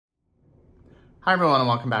Hi everyone and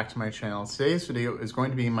welcome back to my channel. Today's video is going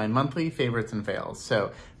to be my monthly favorites and fails.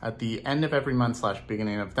 So at the end of every month /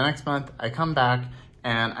 beginning of the next month, I come back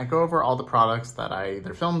and I go over all the products that I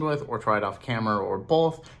either filmed with or tried off camera or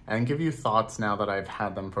both and give you thoughts now that I've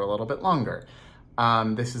had them for a little bit longer.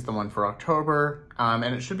 This is the one for October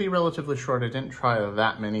and it should be relatively short. I didn't try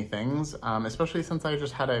that many things, especially since I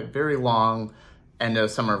just had a very long end of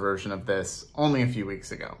summer version of this only a few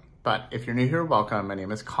weeks ago. But if you're new here, welcome. My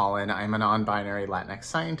name is Colin. I'm a non-binary Latinx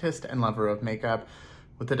scientist and lover of makeup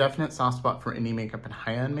with a definite soft spot for indie makeup and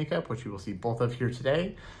high-end makeup, which you will see both of here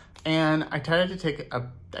today. And I tend to take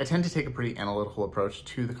a pretty analytical approach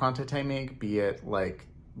to the content I make, be it like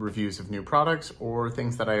reviews of new products or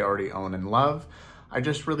things that I already own and love. I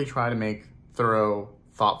just really try to make thorough,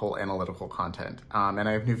 thoughtful, analytical content. And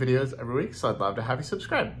I have new videos every week, so I'd love to have you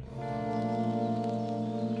subscribe.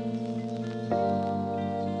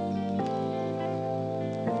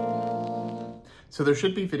 So there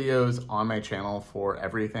should be videos on my channel for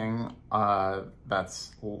everything that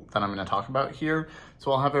I'm gonna talk about here.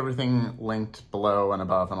 So I'll have everything linked below and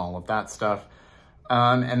above and all of that stuff.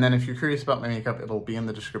 And then if you're curious about my makeup, it'll be in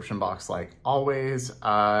the description box like always.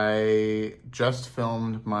 I just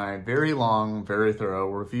filmed my very long, very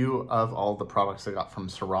thorough review of all the products I got from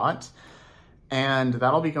Surratt. And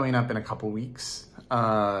that'll be going up in a couple weeks,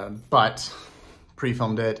 but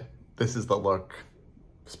pre-filmed it. This is the look,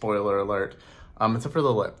 spoiler alert. Except for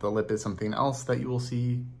the lip. The lip is something else that you will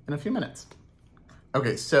see in a few minutes.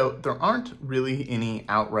 Okay, so there aren't really any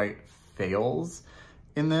outright fails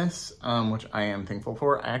in this, which I am thankful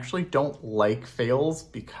for. I actually don't like fails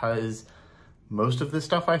because most of this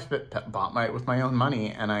stuff I bought with my own money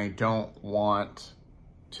and I don't want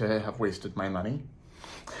to have wasted my money.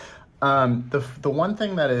 The one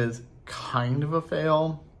thing that is kind of a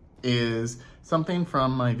fail is something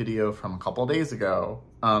from my video from a couple days ago.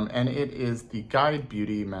 And it is the Guide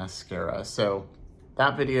Beauty mascara. So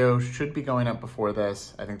that video should be going up before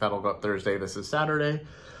this. I think that'll go up Thursday. This is Saturday.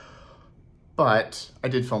 But I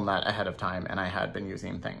did film that ahead of time and I had been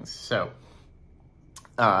using things. So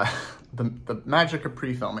the magic of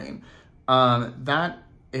pre-filming, that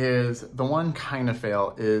is the one kind of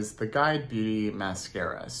fail is the Guide Beauty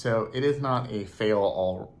mascara. So it is not a fail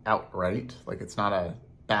all outright. Like it's not a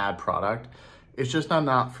bad product. It's just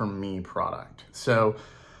not for me product. So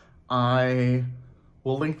I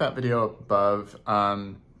will link that video above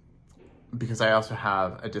because I also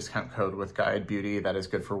have a discount code with Guide Beauty that is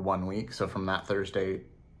good for 1 week. So from that Thursday,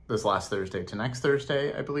 this last Thursday to next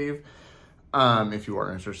Thursday, I believe, if you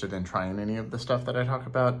are interested in trying any of the stuff that I talk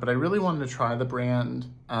about. But I really wanted to try the brand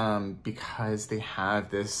because they have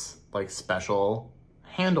this like special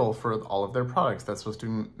handle for all of their products that's supposed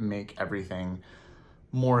to make everything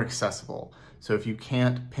more accessible. So if you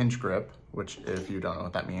can't pinch grip, which if you don't know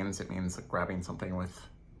what that means, it means like grabbing something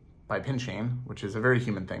by pinching, which is a very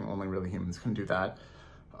human thing. Only really humans can do that.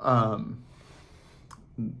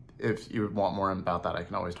 If you want more about that, I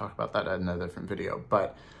can always talk about that in a different video.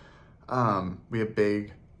 But we have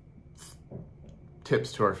big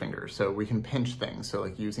tips to our fingers. So we can pinch things. So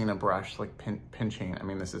like using a brush, like pinching, I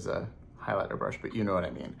mean, this is a highlighter brush, but you know what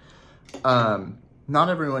I mean. Not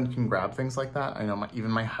everyone can grab things like that. I know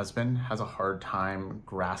even my husband has a hard time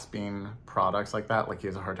grasping products like that. Like he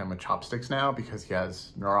has a hard time with chopsticks now because he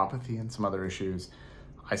has neuropathy and some other issues.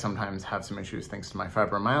 I sometimes have some issues thanks to my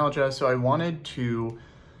fibromyalgia. So I wanted to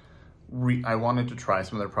try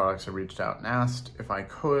some of their products. I reached out and asked if I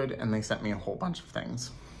could, and they sent me a whole bunch of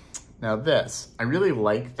things. Now this, I really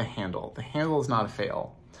like the handle. The handle is not a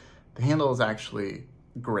fail. The handle is actually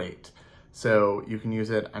great. So you can use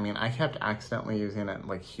it, I mean, I kept accidentally using it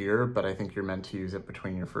like here, but I think you're meant to use it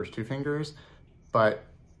between your first two fingers. But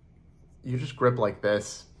you just grip like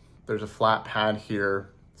this. There's a flat pad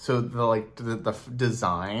here. So the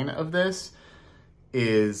design of this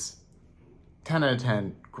is 10 out of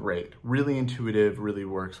 10, great. Really intuitive, really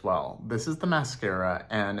works well. This is the mascara,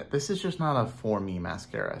 and this is just not a for me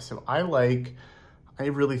mascara. So I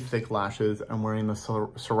have really thick lashes. I'm wearing the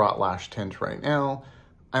Surratt lash tint right now.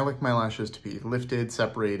 I like my lashes to be lifted,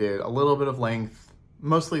 separated, a little bit of length,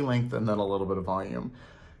 mostly length, and then a little bit of volume.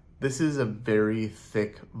 This is a very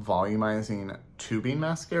thick, volumizing tubing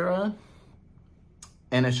mascara,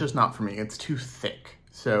 and it's just not for me. It's too thick.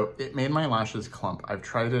 So it made my lashes clump. I've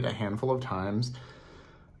tried it a handful of times,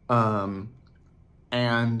 and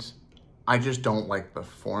I just don't like the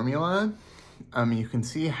formula. You can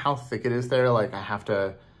see how thick it is there. Like I have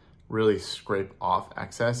to really scrape off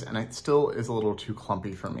excess, and it still is a little too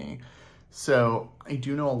clumpy for me. So I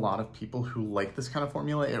do know a lot of people who like this kind of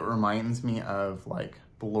formula. It reminds me of like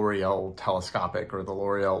the L'Oreal Telescopic or the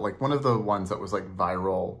L'Oreal, like one of the ones that was like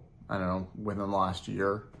viral I don't know, within the last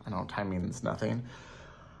year. I know time means nothing.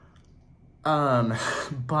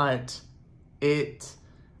 But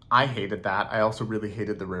I hated that. I also really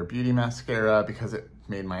hated the Rare Beauty mascara because it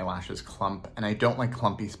made my lashes clump, and I don't like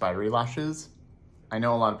clumpy, spidery lashes. I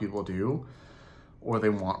know a lot of people do, or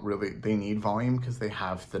they need volume because they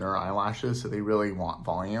have thinner eyelashes, so they really want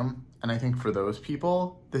volume. And I think for those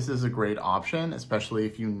people, this is a great option, especially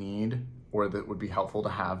if you need, or that would be helpful to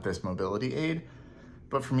have this mobility aid.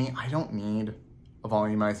 But for me, I don't need a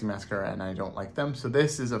volumizing mascara and I don't like them. So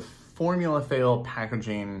this is a formula fail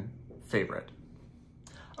packaging favorite.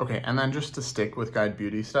 Okay, and then just to stick with Guide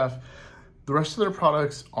Beauty stuff, the rest of their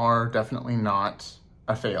products are definitely not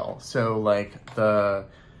a fail. So like the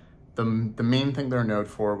main thing they're known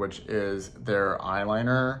for, which is their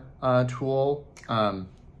eyeliner tool,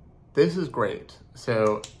 this is great.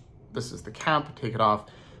 So this is the cap, take it off.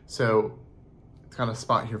 So it's got a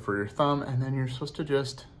spot here for your thumb, and then you're supposed to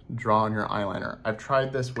just draw on your eyeliner. I've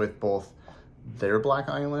tried this with both their black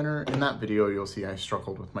eyeliner. In that video, you'll see I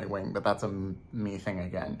struggled with my wing, but that's a me thing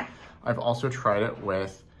again. I've also tried it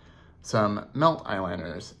with some melt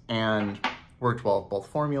eyeliners and worked well with both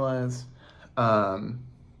formulas.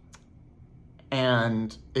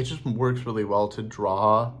 And it just works really well to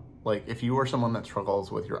draw. Like if you are someone that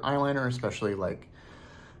struggles with your eyeliner, especially like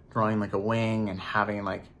drawing like a wing and having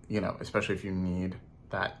like, you know, especially if you need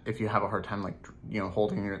that, if you have a hard time like, you know,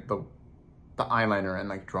 holding the eyeliner and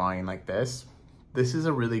like drawing like this is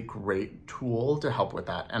a really great tool to help with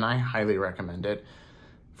that. And I highly recommend it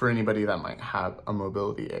for anybody that might have a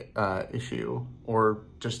mobility issue or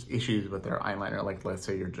just issues with their eyeliner. Like let's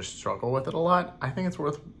say you just struggle with it a lot. I think it's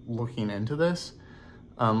worth looking into this.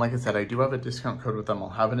 Like I said, I do have a discount code with them. I'll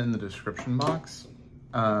have it in the description box.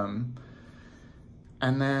 And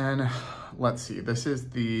then let's see, this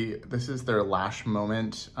is their lash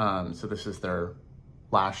moment. So this is their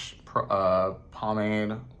lash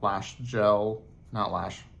pomade, lash gel, not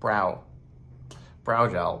lash, brow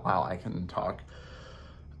gel. Wow, I can talk.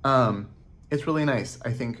 It's really nice.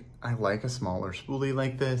 I think I like a smaller spoolie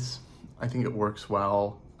like this. I think it works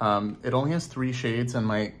well. It only has 3 shades, and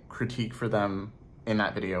my critique for them in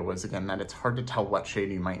that video was, again, that it's hard to tell what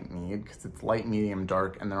shade you might need because it's light, medium,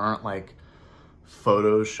 dark, and there aren't like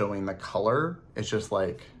photos showing the color. It's just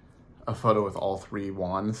like a photo with all 3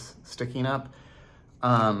 wands sticking up.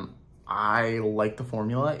 I like the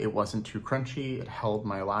formula. It wasn't too crunchy. It held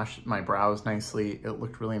my brows nicely. It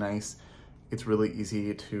looked really nice. It's really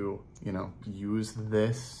easy to, you know, use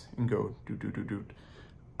this and go do.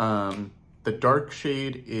 The dark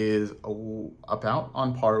shade is about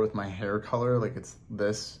on par with my hair color. Like it's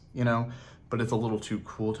this, you know, but it's a little too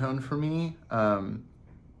cool tone for me.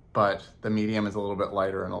 But the medium is a little bit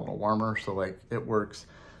lighter and a little warmer. So like it works.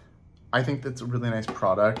 I think that's a really nice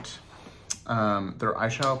product. Their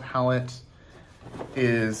eyeshadow palette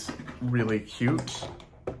is really cute.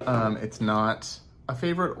 It's not a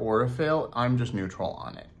favorite or a fail. I'm just neutral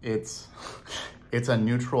on it. It's a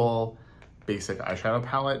neutral basic eyeshadow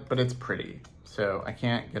palette, but it's pretty. So I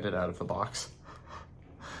can't get it out of the box.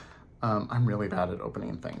 I'm really bad at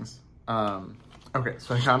opening things. Okay,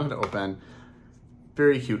 so I got it open.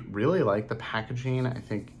 Very cute. Really like the packaging. I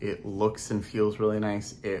think it looks and feels really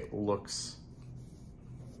nice. It looks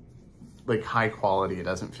like high quality. It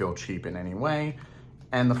doesn't feel cheap in any way.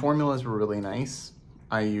 And the formulas were really nice.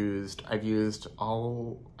 I've used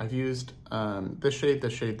this shade,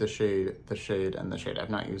 this shade, this shade, this shade, and this shade. I've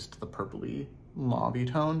not used the purpley mauvey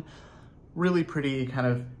tone. Really pretty, kind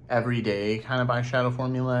of everyday kind of eyeshadow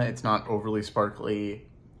formula. It's not overly sparkly,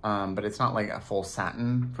 but it's not like a full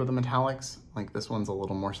satin for the metallics. Like this one's a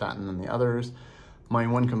little more satin than the others. My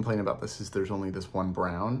one complaint about this is there's only this one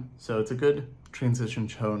brown. So it's a good transition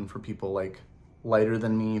tone for people like lighter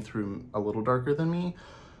than me through a little darker than me,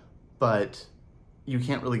 but you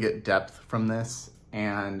can't really get depth from this,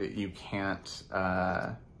 and you can't,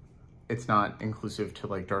 it's not inclusive to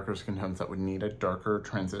like darker skin tones that would need a darker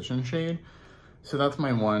transition shade. So that's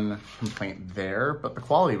my one complaint there, but the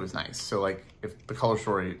quality was nice. So like if the color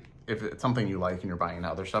story, if it's something you like and you're buying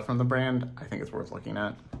other stuff from the brand, I think it's worth looking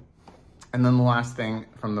at. And then the last thing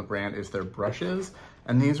from the brand is their brushes.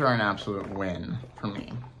 And these are an absolute win for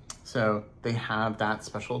me. So they have that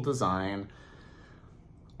special design.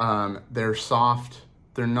 They're soft.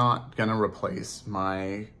 They're not gonna replace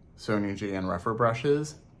my Sonia and Refer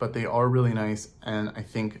brushes, but they are really nice. And I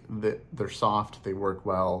think that they're soft, they work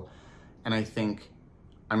well. And I think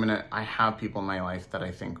I have people in my life that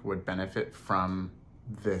I think would benefit from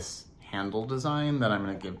this handle design that I'm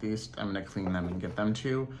gonna clean them and give them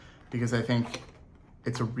to, because I think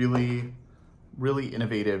it's a really, really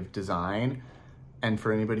innovative design. And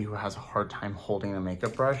for anybody who has a hard time holding a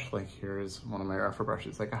makeup brush, like here's one of my rougher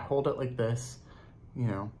brushes, like I hold it like this, you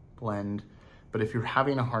know, blend. But if you're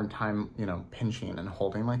having a hard time, you know, pinching and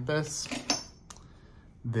holding like this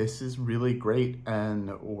is really great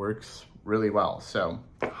and works really well. So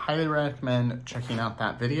highly recommend checking out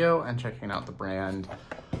that video and checking out the brand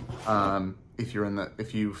if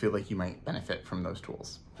you feel like you might benefit from those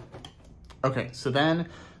tools. Okay, so then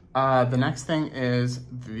the next thing is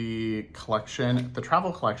the collection, the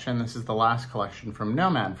travel collection. This is the last collection from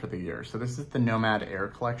Nomad for the year. So this is the Nomad Air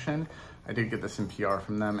collection. I did get this in PR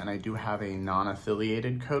from them, and I do have a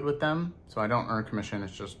non-affiliated code with them. So I don't earn commission,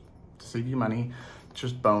 it's just to save you money. It's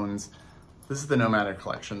just bones. This is the Nomad Air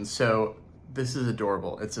collection. So this is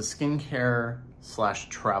adorable. It's a skincare /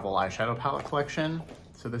 travel eyeshadow palette collection.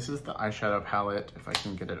 So this is the eyeshadow palette, if I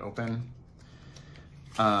can get it open.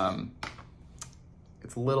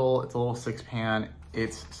 It's a little 6-pan.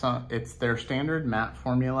 It's their standard matte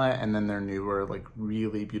formula, and then their newer, like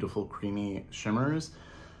really beautiful creamy shimmers.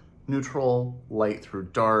 Neutral, light through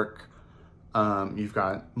dark. You've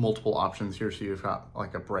got multiple options here. So you've got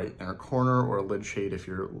like a bright inner corner or a lid shade if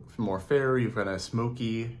you're more fair. You've got a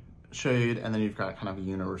smoky shade, and then you've got kind of a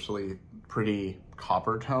universally pretty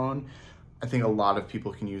copper tone. I think a lot of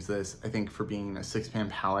people can use this. I think for being a 6-pan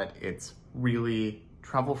palette, it's really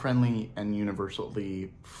travel friendly and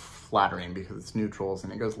universally flattering because it's neutrals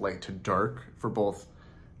and it goes light to dark for both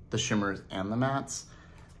the shimmers and the mattes.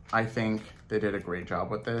 I think they did a great job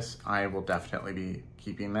with this. I will definitely be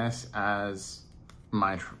keeping this as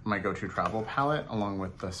my go-to travel palette along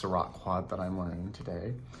with the Surratt quad that I'm wearing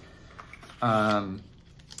today.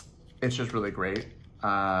 It's just really great.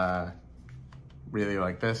 Really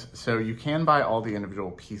like this. So you can buy all the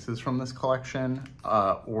individual pieces from this collection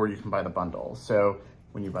or you can buy the bundle. So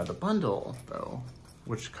when you buy the bundle though,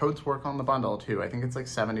 which codes work on the bundle too, I think it's like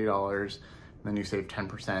 $70 and then you save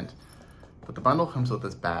 10%. But the bundle comes with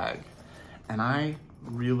this bag and I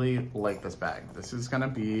really like this bag. This is gonna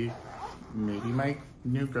be maybe my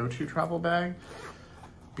new go-to travel bag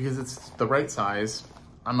because it's the right size.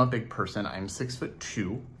 I'm a big person, I'm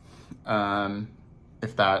 6'2".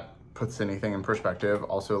 If that puts anything in perspective.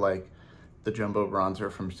 Also like the jumbo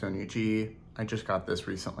bronzer from Sonia G. I just got this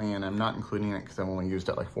recently and I'm not including it because I've only used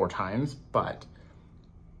it like 4 times, but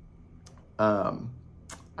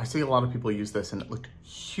I see a lot of people use this and it looked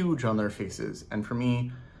huge on their faces. And for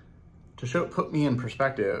me, to put me in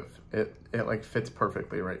perspective, it like fits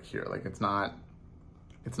perfectly right here. Like it's not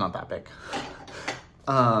that big.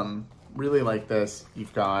 Really like this.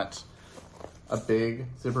 You've got a big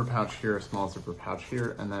zipper pouch here, a small zipper pouch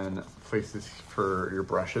here, and then places for your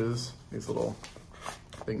brushes, these little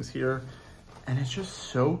things here. And it's just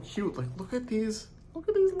so cute. Like look at these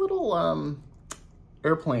little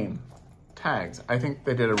airplane tags. I think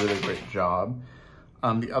they did a really great job.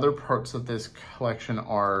 The other parts of this collection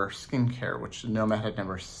are skincare, which Nomad had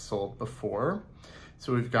never sold before.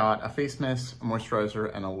 So we've got a face mist, a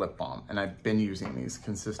moisturizer, and a lip balm. And I've been using these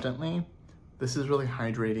consistently. This is really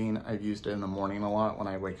hydrating. I've used it in the morning a lot when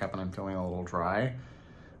I wake up and I'm feeling a little dry.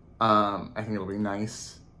 I think it'll be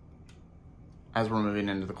nice as we're moving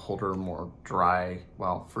into the colder, more dry,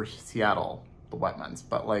 well, for Seattle, the wet months.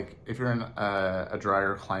 But like if you're in a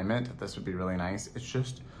drier climate, this would be really nice. It's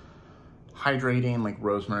just hydrating, like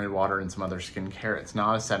rosemary water and some other skincare. It's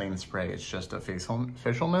not a setting spray, it's just a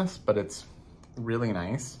facial mist, but it's really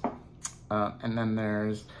nice. And then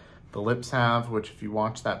there's the lip salve, which if you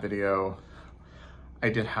watch that video, I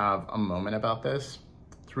did have a moment about this.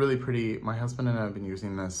 It's really pretty. My husband and I have been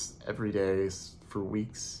using this every day for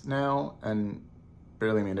weeks now and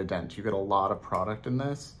barely made a dent. You get a lot of product in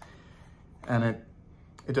this, and it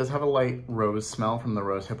does have a light rose smell from the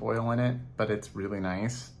rosehip oil in it, but it's really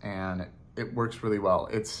nice and it works really well.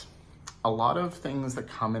 It's a lot of things that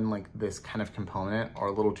come in like this kind of component are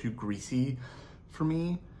a little too greasy for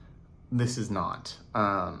me. This is not.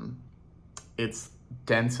 It's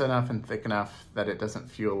dense enough and thick enough that it doesn't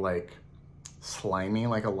feel like slimy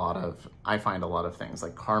like I find a lot of things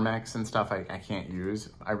like Carmex and stuff I can't use.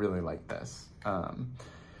 I really like this.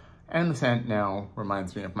 And the scent now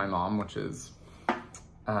reminds me of my mom, which is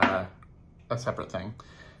a separate thing.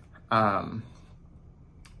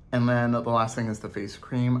 And then the last thing is the face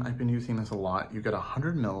cream. I've been using this a lot. You get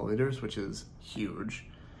 100 milliliters, which is huge.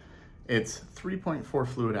 It's 3.4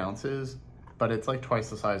 fluid ounces, but it's like twice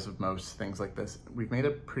the size of most things like this. We've made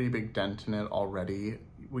a pretty big dent in it already.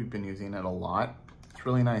 We've been using it a lot. It's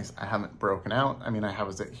really nice. I haven't broken out. I mean, I have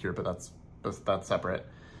a zit here, but that's separate.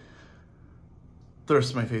 The rest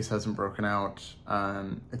of my face hasn't broken out.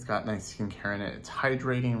 It's got nice skincare in it. It's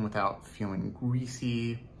hydrating without feeling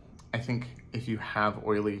greasy. I think if you have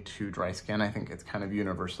oily to dry skin, I think it's kind of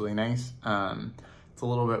universally nice. It's a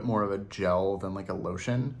little bit more of a gel than like a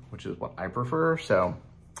lotion, which is what I prefer. So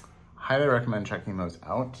highly recommend checking those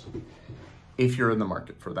out if you're in the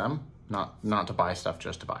market for them, not to buy stuff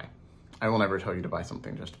just to buy. I will never tell you to buy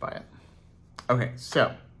something just to buy it. Okay,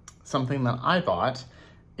 so something that I bought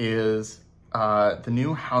is the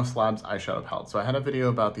new Haus Labs eyeshadow palette. So I had a video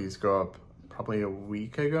about these go up probably a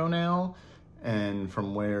week ago now, and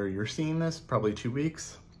from where you're seeing this, probably 2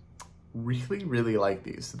 weeks. Really, really like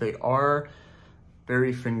these. They are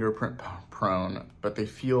very fingerprint prone, but they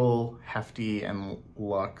feel hefty and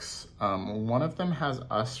luxe. One of them has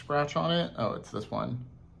a scratch on it. Oh, it's this one.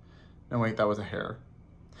 No, wait, that was a hair.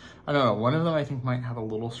 I don't know, one of them I think might have a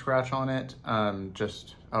little scratch on it.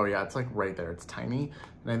 Oh yeah, it's like right there, it's tiny.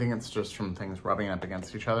 And I think it's just from things rubbing up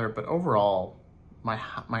against each other. But overall, my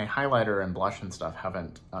highlighter and blush and stuff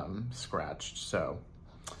haven't scratched, so.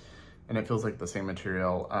 And it feels like the same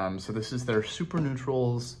material. So this is their Super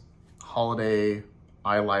Neutrals Holiday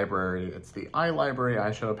Eye Library. It's the Eye Library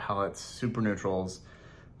eyeshadow palettes, Super Neutrals,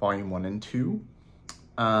 Volume 1 and 2.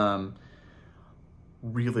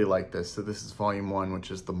 Really like this. So this is Volume 1, which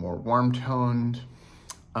is the more warm toned.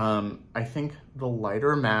 I think the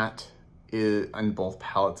lighter matte in both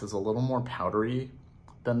palettes is a little more powdery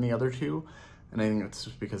than the other two. And I think it's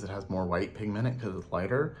just because it has more white pigment in it because it's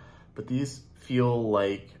lighter. But these feel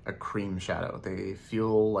like a cream shadow. They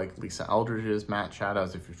feel like Lisa Eldridge's matte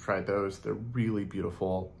shadows. If you've tried those, they're really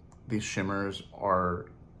beautiful. These shimmers are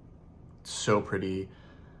so pretty.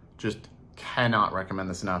 Just cannot recommend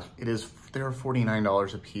this enough. They're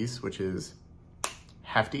 $49 a piece, which is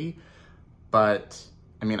hefty, but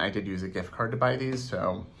I mean, I did use a gift card to buy these,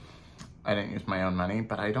 so I didn't use my own money,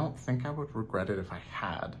 but I don't think I would regret it if I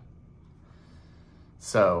had.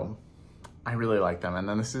 So I really like them. And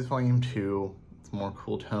then this is Volume 2. It's more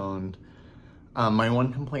cool toned. My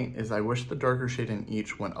one complaint is I wish the darker shade in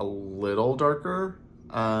each went a little darker.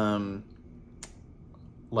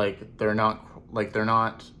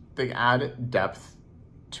 They add depth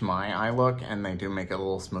to my eye look, and they do make it a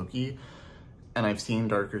little smoky. And I've seen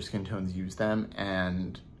darker skin tones use them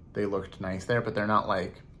and they looked nice there, but they're not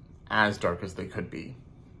like as dark as they could be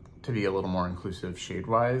to be a little more inclusive shade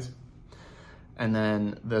wise. And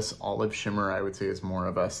then this olive shimmer, I would say, is more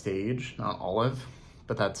of a stage, not olive,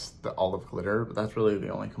 but that's the olive glitter, but that's really the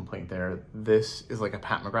only complaint there. This is like a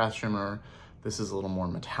Pat McGrath shimmer. This is a little more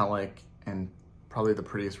metallic and probably the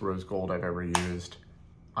prettiest rose gold I've ever used.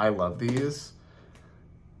 I love these.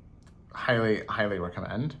 Highly, highly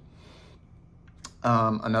recommend.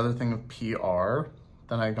 Another thing of PR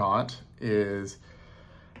that I got is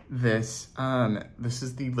this. This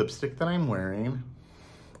is the lipstick that I'm wearing.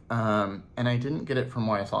 And I didn't get it from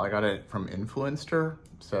YSL, I got it from Influencer.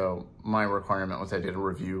 So my requirement was I did a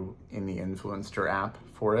review in the Influencer app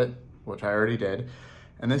for it, which I already did.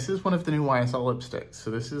 And this is one of the new YSL lipsticks.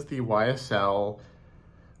 So this is the YSL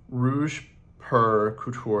Rouge Per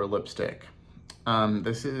Couture lipstick.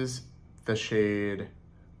 This is the shade,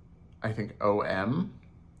 I think, OM.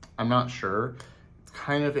 I'm not sure. It's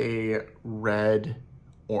kind of a red,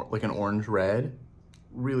 or like an orange red.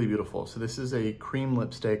 Really beautiful. So this is a cream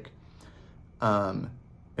lipstick.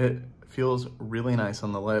 It feels really nice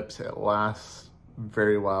on the lips. It lasts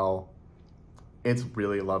very well. It's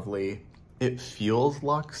really lovely. It feels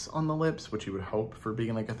luxe on the lips, which you would hope for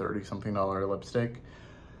being like a $30-something lipstick.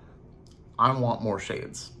 I want more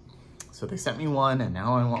shades. So they sent me one and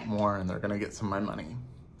now I want more, and they're gonna get some of my money.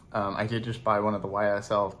 I did just buy one of the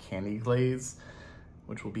YSL Candy Glaze,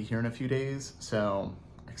 which will be here in a few days. So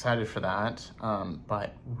excited for that.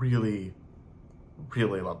 But really,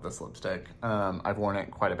 really love this lipstick. I've worn it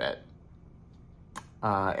quite a bit.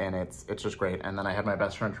 And it's just great. And then I had my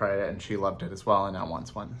best friend try it and she loved it as well and now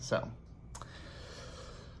wants one. So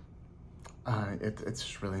it's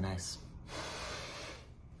just really nice.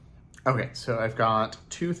 Okay, so I've got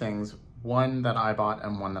two things, one that I bought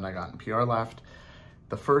and one that I got in PR left.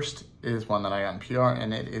 The first is one that I got in PR,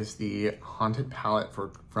 and it is the Haunted Palette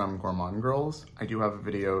from Gourmande Girls. I do have a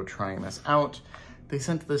video trying this out. They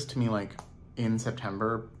sent this to me like in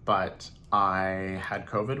September, but I had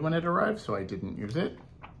COVID when it arrived, so I didn't use it.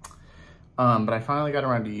 But I finally got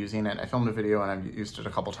around to using it. I filmed a video and I've used it a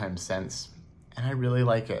couple times since, and I really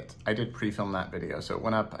like it. I did pre-film that video, so it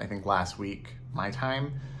went up, I think, last week, my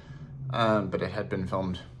time. But it had been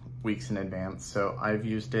filmed weeks in advance. So I've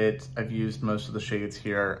used it. I've used most of the shades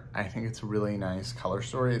here. I think it's a really nice color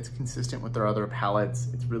story. It's consistent with their other palettes.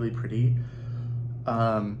 It's really pretty.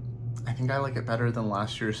 I think I like it better than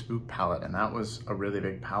last year's Spook palette, and that was a really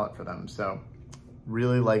big palette for them. So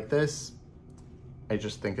really like this. I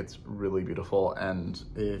just think it's really beautiful. And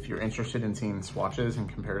if you're interested in seeing swatches and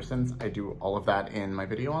comparisons, I do all of that in my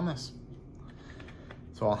video on this.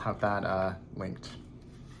 So I'll have that linked.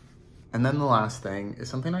 And then the last thing is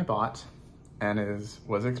something I bought and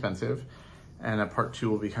was expensive, and a part 2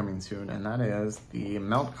 will be coming soon, and that is the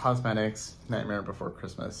Nomad Cosmetics Nightmare Before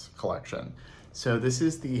Christmas collection. So this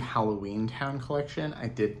is the Halloween Town collection. I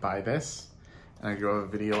did buy this, and I drove a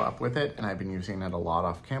video up with it, and I've been using it a lot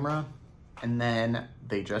off camera. And then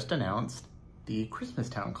they just announced the Christmas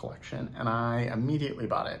Town collection, and I immediately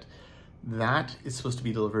bought it. That is supposed to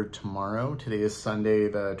be delivered tomorrow. Today is Sunday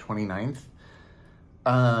the 29th.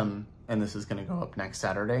 And this is gonna go up next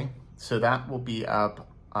Saturday. So that will be up,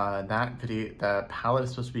 the palette is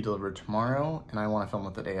supposed to be delivered tomorrow, and I wanna film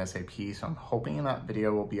it at ASAP, so I'm hoping that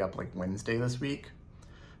video will be up like Wednesday this week.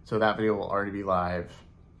 So that video will already be live.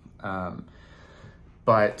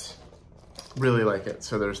 But really like it.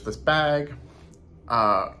 So there's this bag.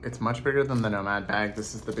 It's much bigger than the Nomad bag.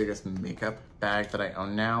 This is the biggest makeup bag that I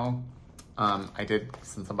own now.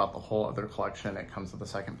 Since I bought the whole other collection, it comes with a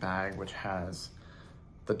second bag, which has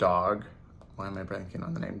the dog. Why am I blanking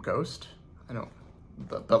on the name? Ghost?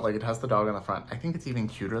 But like it has the dog on the front. I think it's even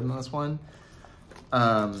cuter than this one.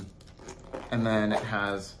 And then it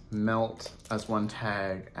has Melt as one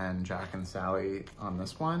tag and Jack and Sally on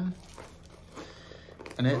this one.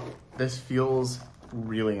 And this feels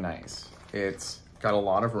really nice. It's got a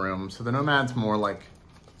lot of room. So the Nomad's more like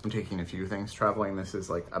I'm taking a few things traveling. This is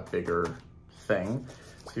like a bigger thing.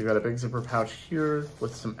 So you've got a big zipper pouch here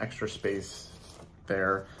with some extra space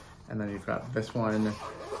there. And then you've got this one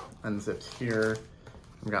unzipped here.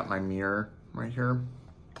 I've got my mirror right here.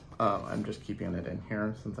 I'm just keeping it in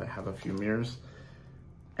here since I have a few mirrors.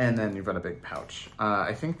 And then you've got a big pouch.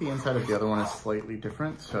 I think the inside of the other one is slightly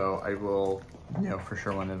different, so I will know for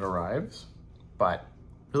sure when it arrives. But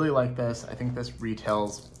really like this. I think this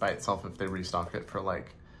retails by itself if they restock it for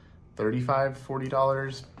like $35,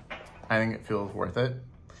 $40. I think it feels worth it.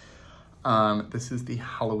 This is the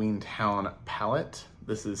Halloween Town palette.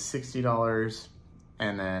 This is $60,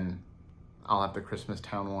 and then I'll have the Christmas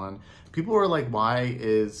Town one. People were like, why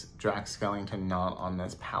is Jack Skellington not on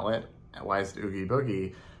this palette? Why is it Oogie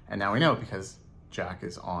Boogie? And now we know, because Jack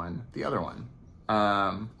is on the other one.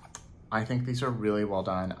 I think these are really well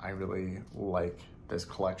done. I really like this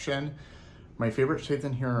collection. My favorite shades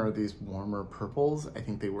in here are these warmer purples. I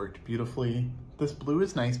think they worked beautifully. This blue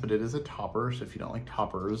is nice, but it is a topper, so if you don't like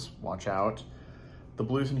toppers, watch out. The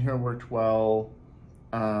blues in here worked well.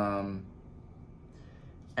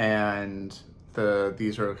 And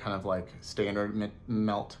these are kind of like standard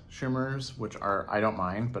melt shimmers, which I don't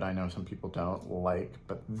mind, but I know some people don't like.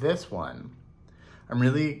 But this one, I'm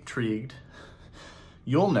really intrigued.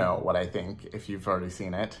 You'll know what I think if you've already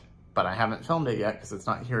seen it, but I haven't filmed it yet because it's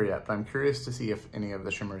not here yet. But I'm curious to see if any of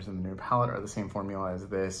the shimmers in the new palette are the same formula as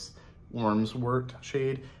this Worms Worked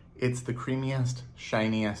shade. It's the creamiest,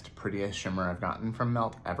 shiniest, prettiest shimmer I've gotten from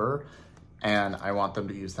Melt ever. And I want them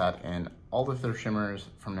to use that in all of their shimmers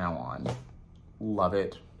from now on. Love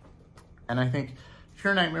it. And I think if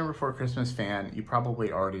you're a Nightmare Before Christmas fan, you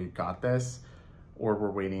probably already got this or were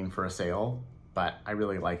waiting for a sale, but I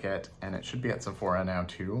really like it, and it should be at Sephora now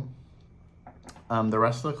too. The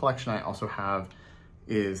rest of the collection I also have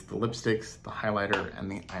is the lipsticks, the highlighter, and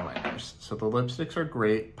the eyeliners. So the lipsticks are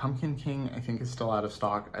great. Pumpkin King I think is still out of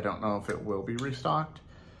stock. I don't know if it will be restocked.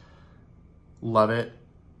 Love it.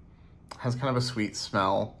 Has kind of a sweet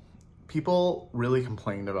smell. People really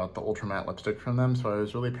complained about the ultra matte lipstick from them, so I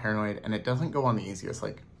was really paranoid, and it doesn't go on the easiest.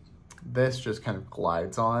 Like, this just kind of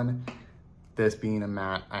glides on. This being a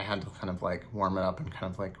matte, I had to kind of like warm it up and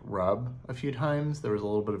kind of like rub a few times. There was a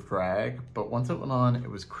little bit of drag, but once it went on,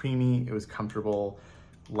 it was creamy, it was comfortable,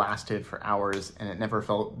 lasted for hours, and it never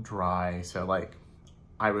felt dry. So like,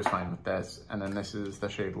 I was fine with this. And then this is the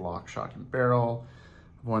shade Lock, Shock, and Barrel.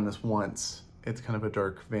 I've worn this once. It's kind of a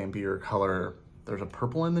dark vampire color. There's a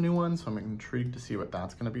purple in the new one, so I'm intrigued to see what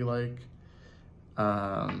that's gonna be like.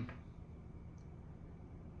 And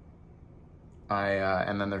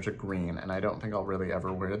then there's a green, and I don't think I'll really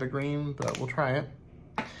ever wear the green, but we'll try it.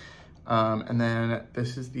 And then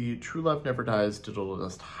this is the True Love Never Dies Digital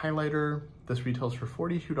Dust Highlighter. This retails for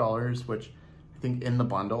 $42, which I think in the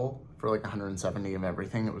bundle for like $170 of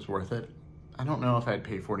everything, it was worth it. I don't know if I'd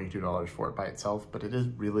pay $42 for it by itself, but it is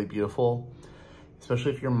really beautiful,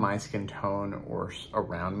 especially if you're my skin tone or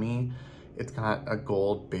around me. It's got a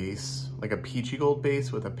gold base, like a peachy gold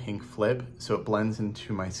base with a pink flip, so it blends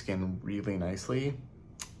into my skin really nicely.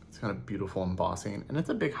 It's got a beautiful embossing, and it's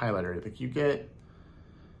a big highlighter. Like, you get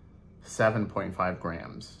 7.5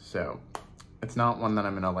 grams, so it's not one that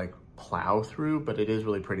I'm gonna like plow through, but it is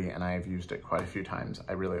really pretty and I have used it quite a few times.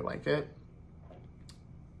 I really like it.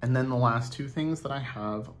 And then the last two things that I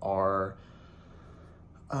have are,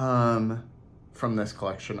 from this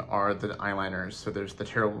collection are the eyeliners. So there's the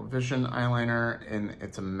Terrible Vision eyeliner and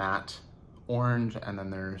it's a matte orange, and then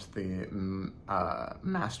there's the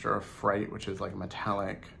Master of Fright, which is like a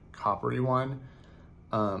metallic coppery one.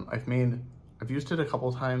 I've used it a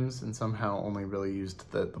couple times and somehow only really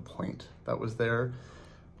used the point that was there.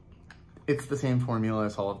 It's the same formula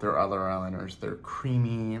as all of their other eyeliners. They're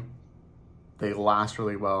creamy, they last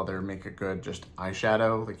really well, they make a good just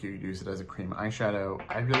eyeshadow, like you use it as a cream eyeshadow.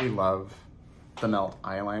 I really love the Melt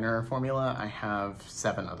eyeliner formula. I have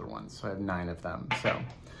 7 other ones, so I have 9 of them. So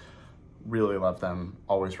really love them,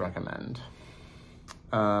 always recommend.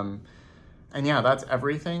 And yeah, that's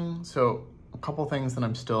everything. So a couple things that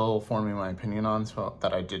I'm still forming my opinion on, so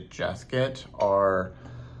that I did just get, are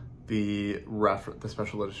the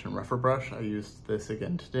special edition Rougher brush. I used this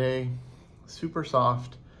again today, super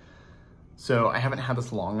soft. So I haven't had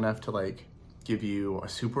this long enough to like give you a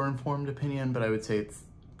super informed opinion, but I would say it's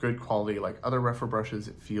good quality. Like other Rougher brushes,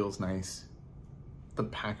 it feels nice. The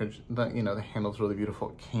package, the handle's really beautiful.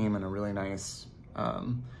 It came in a really nice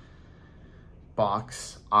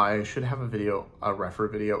box. I should have a Rougher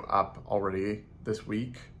video up already this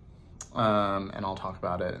week, and I'll talk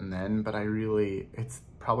about it and then, but it's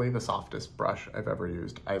probably the softest brush I've ever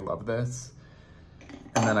used. I love this.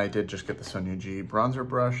 And then I did just get the Sonia G bronzer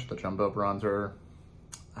brush, the jumbo bronzer.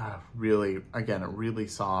 Really, again, really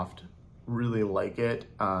soft, really like it.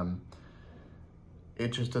 It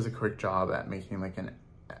just does a quick job at making like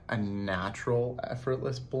a natural,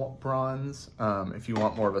 effortless bronze. If you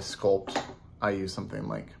want more of a sculpt, I use something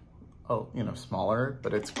like, smaller,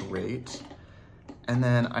 but it's great. And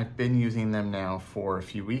then I've been using them now for a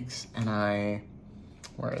few weeks, and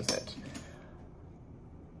where is it?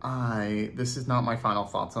 This is not my final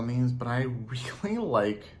thoughts on these, but I really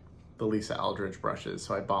like the Lisa Eldridge brushes.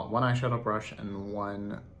 So I bought one eyeshadow brush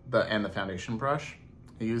and the foundation brush.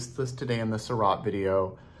 I used this today in the Surratt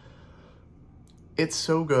video. It's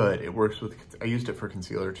so good. It works with, I used it for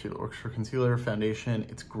concealer too. It works for concealer, foundation.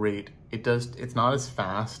 It's great. It's not as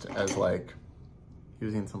fast as like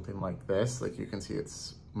using something like this. Like you can see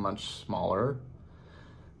it's much smaller.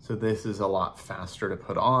 So this is a lot faster to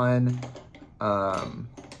put on.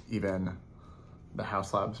 Even the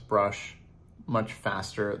Haus Labs brush, much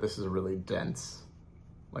faster. This is a really dense,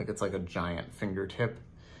 like it's like a giant fingertip.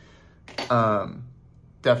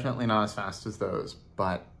 Definitely not as fast as those,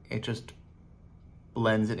 but it just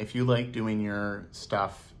blends it. If you like doing your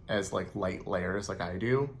stuff as like light layers like I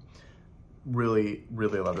do, really,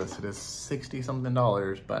 really love this. It is $60 something,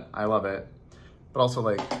 but I love it. But also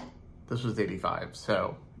like, this was $85,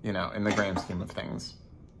 so, in the grand scheme of things.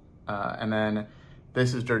 And then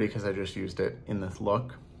this is dirty because I just used it in this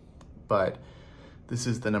look, but this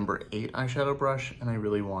is the number 8 eyeshadow brush, and I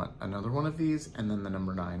really want another one of these, and then the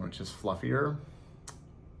number 9, which is fluffier.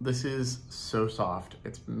 This is so soft.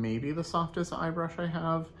 It's maybe the softest eye brush I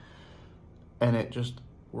have, and it just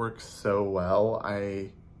works so well.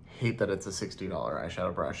 I hate that it's a $60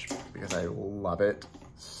 eyeshadow brush because I love it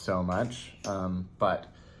so much, but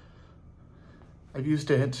I've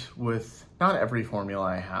used it with not every formula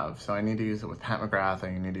I have, so I need to use it with Pat McGrath.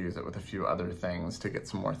 I need to use it with a few other things to get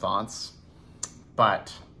some more thoughts.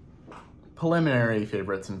 But preliminary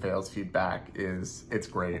favorites and fails feedback is it's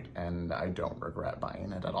great, and I don't regret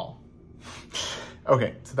buying it at all.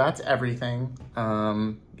 Okay, so that's everything.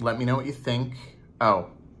 Let me know what you think. Oh,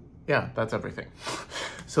 yeah, that's everything.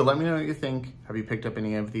 So let me know what you think. Have you picked up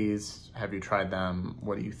any of these? Have you tried them?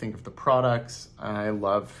 What do you think of the products? I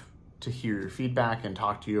love to hear your feedback and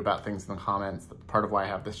talk to you about things in the comments. That's part of why I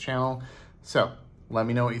have this channel. So let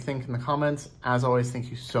me know what you think in the comments. As always, thank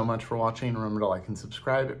you so much for watching. Remember to like and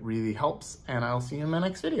subscribe. It really helps, and I'll see you in my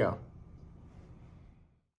next video.